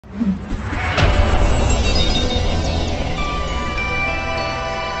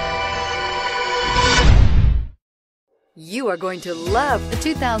You are going to love the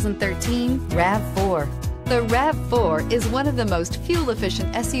 2013 RAV4. The RAV4 is one of the most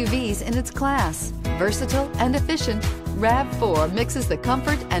fuel-efficient SUVs in its class. Versatile and efficient, RAV4 mixes the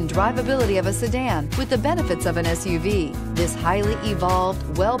comfort and drivability of a sedan with the benefits of an SUV. This highly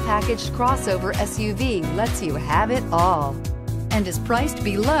evolved, well-packaged crossover SUV lets you have it all and is priced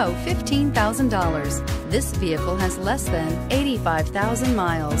below $15,000. This vehicle has less than 85,000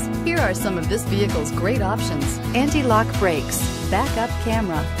 miles. Here are some of this vehicle's great options: anti-lock brakes, backup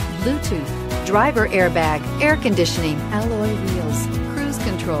camera, Bluetooth, driver airbag, air conditioning, alloy wheels, cruise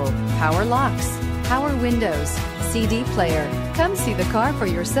control, power locks, power windows, CD player. Come see the car for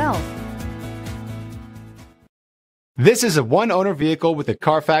yourself. This is a one-owner vehicle with a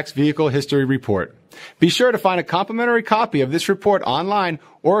Carfax Vehicle History Report. Be sure to find a complimentary copy of this report online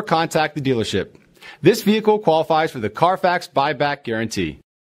or contact the dealership. This vehicle qualifies for the Carfax Buyback Guarantee.